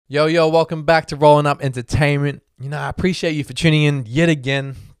Yo, welcome back to Rolling Up Entertainment. I appreciate you for tuning in yet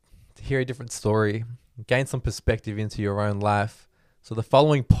again to hear a different story, gain some perspective into your own life. So the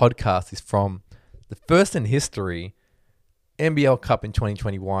following podcast is from the first in history NBL Cup in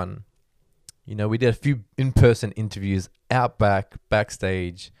 2021. We did a few in-person interviews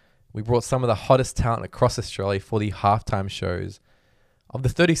backstage. We brought some of the hottest talent across Australia for the halftime shows. Of the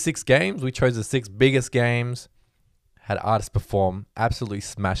 36 games, we chose the 6 biggest games. Had artists perform, absolutely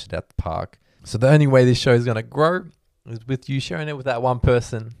smashed it at the park. So the only way this show is going to grow is with you sharing it with that one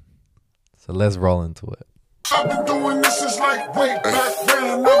person. So let's roll into it. I've been doing this since like way back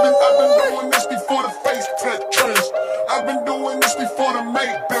when. I've been doing this before the face tech trends. I've been doing this before the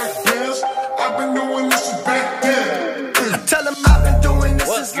Maybach Benz. I've been doing this since back then. Tell them I've been doing this.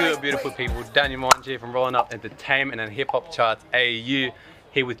 What's good, beautiful people? Daniel Monge here from Rolling Up Entertainment and Hip Hop Charts AU.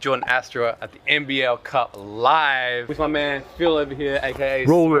 Here with Jordan Astro at the NBL Cup live with my man Phil over here, aka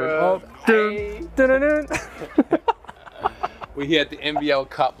Rolling Up. Hey. We're here at the NBL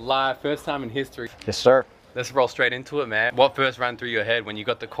Cup live, first time in history. Yes, sir. Let's roll straight into it, man. What first ran through your head when you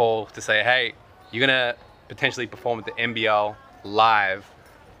got the call to say, hey, you're gonna potentially perform at the NBL live?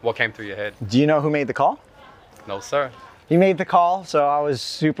 What came through your head? Do you know who made the call? No, sir. You made the call, so I was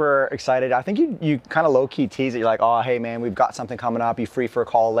super excited. I think you kind of low-key teased it. You're like, oh, hey, man, we've got something coming up. You free for a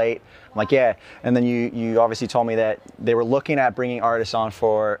call late? I'm like, yeah. And then you obviously told me that they were looking at bringing artists on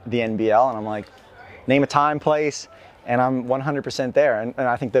for the NBL, and I'm like, name a time, place, and I'm 100% there. And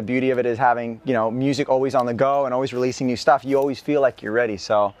I think the beauty of it is having, music always on the go and always releasing new stuff. You always feel like you're ready.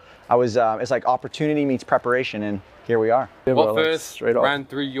 So I was, it's like opportunity meets preparation, and here we are. What first ran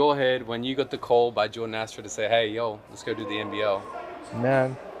through your head when you got the call by Jordan Astro to say, hey, yo, let's go do the NBL?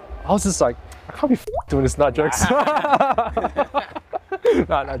 Man, I was just like, I can't be doing this, not jokes.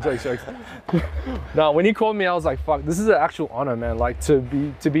 Not jokes. No, when he called me, I was like, fuck, this is an actual honor, man. Like to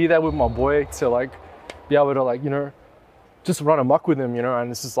be there with my boy, to like be able to just run amok with him,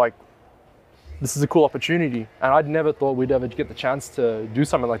 and this is a cool opportunity. And I'd never thought we'd ever get the chance to do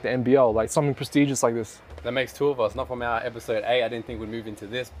something like the NBL, like something prestigious like this. That makes 2 of us. Not from our episode 8, I didn't think we'd move into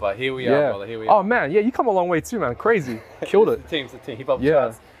this, but here we are, brother. Here we are. Oh man, yeah, you come a long way too, man. Crazy. Killed it. It's the team. Hip Hop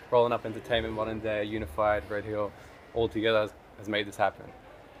Charts, Rolling Up Entertainment, Modern Day, Unified, Red Hill, all together has made this happen.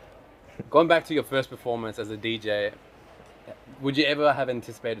 Going back to your first performance as a DJ, would you ever have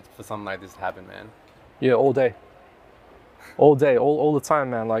anticipated for something like this to happen, man? Yeah, all day. All day, all the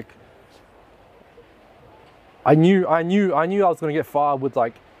time, man. Like, I knew I was gonna get far with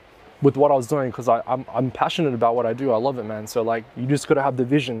what I was doing, because I'm passionate about what I do. I love it, man. So like, you just gotta have the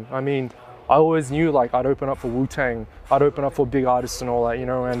vision. I mean, I always knew like I'd open up for Wu-Tang, I'd open up for big artists and all that,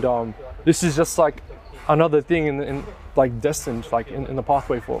 and this is just like another thing in like destined, like in the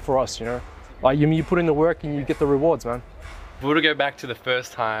pathway for us, Like you put in the work and you get the rewards, man. If we were to go back to the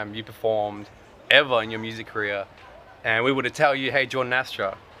first time you performed ever in your music career, and we were to tell you, hey, Jordan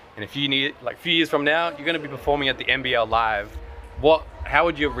Astro, and if you need, like a few years from now, you're gonna be performing at the NBL live, how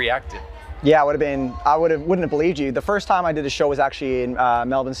would you have reacted? Yeah, wouldn't have believed you. The first time I did a show was actually in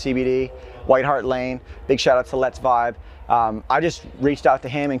Melbourne CBD, White Hart Lane. Big shout out to Let's Vibe. I just reached out to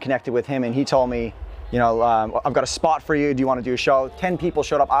him and connected with him, and he told me, I've got a spot for you. Do you want to do a show? 10 people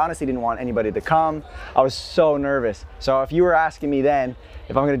showed up. I honestly didn't want anybody to come. I was so nervous. So if you were asking me then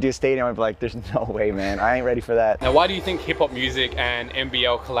if I'm going to do a stadium, I'd be like, there's no way, man. I ain't ready for that. Now, why do you think hip hop music and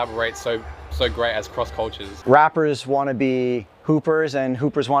NBL collaborate so great as cross cultures? Rappers want to be hoopers and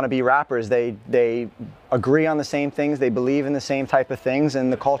hoopers want to be rappers. They agree on the same things. They believe in the same type of things,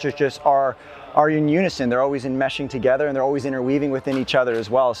 and the cultures just are in unison. They're always enmeshing together, and they're always interweaving within each other as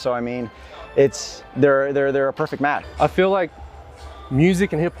well. So I mean, they're a perfect match. I feel like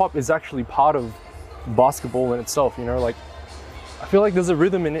music and hip hop is actually part of basketball in itself, like I feel like there's a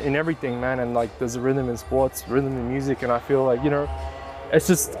rhythm in everything, man, and like there's a rhythm in sports, rhythm in music, and I feel like, it's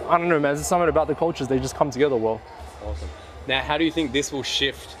just, I don't know, man, there's something about the cultures, they just come together well. Awesome. Now, how do you think this will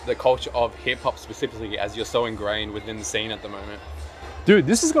shift the culture of hip hop specifically, as you're so ingrained within the scene at the moment? Dude,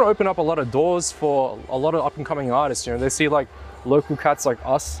 this is gonna open up a lot of doors for a lot of up and coming artists, they see like local cats like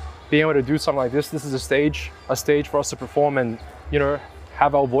us being able to do something like this. This is a stage for us to perform and,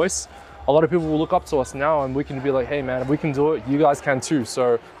 have our voice. A lot of people will look up to us now, and we can be like, hey man, if we can do it, you guys can too.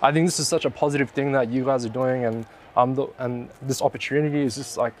 So I think this is such a positive thing that you guys are doing, and this opportunity is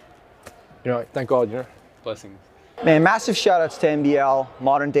just like, thank God, Blessings. Man, massive shout outs to NBL,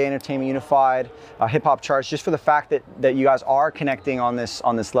 Modern Day Entertainment Unified, Hip Hop Charts, just for the fact that you guys are connecting on this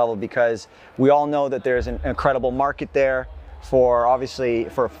level, because we all know that there's an incredible market there for, obviously,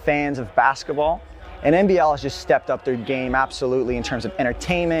 for fans of basketball. And NBL has just stepped up their game absolutely in terms of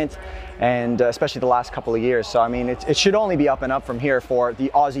entertainment, and especially the last couple of years. So I mean, it should only be up and up from here for the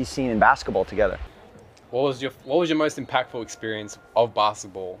Aussie scene in basketball together. What was your most impactful experience of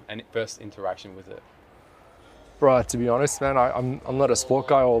basketball and first interaction with it? Bro, to be honest, man, I'm not a sport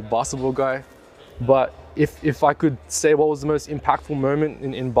guy or basketball guy, but if I could say what was the most impactful moment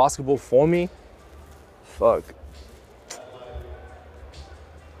in basketball for me, fuck.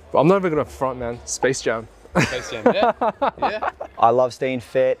 I'm not even gonna front, man. Space Jam. Space Jam, yeah. Yeah. I love staying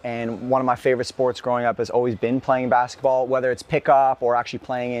fit, and one of my favorite sports growing up has always been playing basketball, whether it's pickup or actually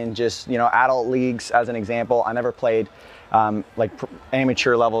playing in just, you know, adult leagues as an example. I never played like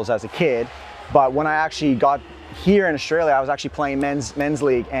amateur levels as a kid, but when I actually got here in Australia, I was actually playing men's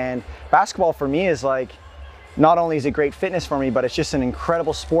league, and basketball for me is like, not only is it great fitness for me, but it's just an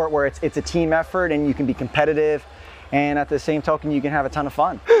incredible sport where it's a team effort and you can be competitive. And at the same token, you can have a ton of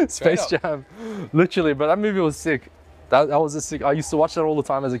fun. Space Jam, literally, but that movie was sick. That was a sick. I used to watch that all the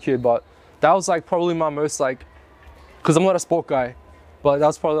time as a kid, but that was like probably my most like, because I'm not a sport guy, but that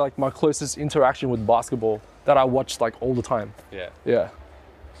was probably like my closest interaction with basketball that I watched like all the time. Yeah. Yeah.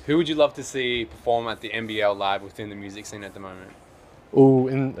 Who would you love to see perform at the NBL live within the music scene at the moment? Oh,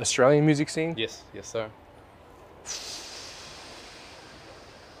 in Australian music scene? Yes, sir.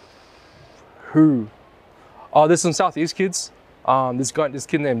 Who? Oh, there's some Southeast kids. This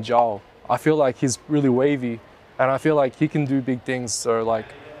kid named Jal. I feel like he's really wavy, and I feel like he can do big things. So like,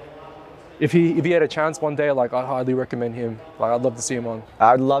 if he had a chance one day, like I highly recommend him. Like I'd love to see him on.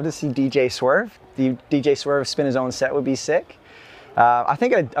 I'd love to see DJ Swerve. DJ Swerve spin his own set would be sick. I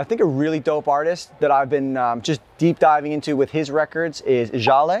think a really dope artist that I've been just deep diving into with his records is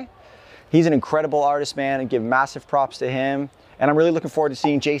Jale. He's an incredible artist, man, and give massive props to him. And I'm really looking forward to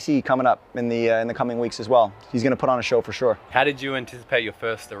seeing JC coming up in the coming weeks as well. He's going to put on a show for sure. How did you anticipate your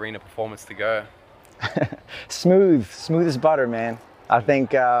first arena performance to go? Smooth as butter, man. I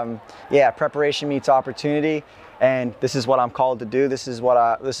think, yeah, preparation meets opportunity, and this is what I'm called to do. This is what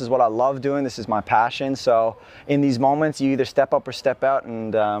I love doing. This is my passion. So in these moments, you either step up or step out,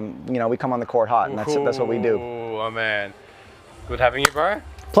 and you know, we come on the court hot, and that's what we do. Oh man, good having you, bro.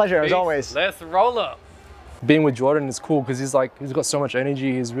 Pleasure as always. Let's roll up. Being with Jordan is cool because he's got so much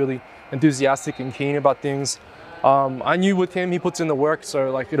energy. He's really enthusiastic and keen about things. I knew with him, he puts in the work,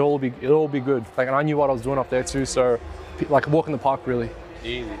 so like it'll all be good. Like, and I knew what I was doing up there too, so like walk in the park really.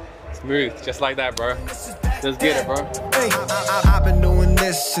 Easy, smooth, just like that, bro. Let's get it, bro. Hey, I've been doing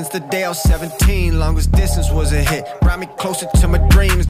this since the day I was 17. Longest distance was a hit, brought me closer to my dreams.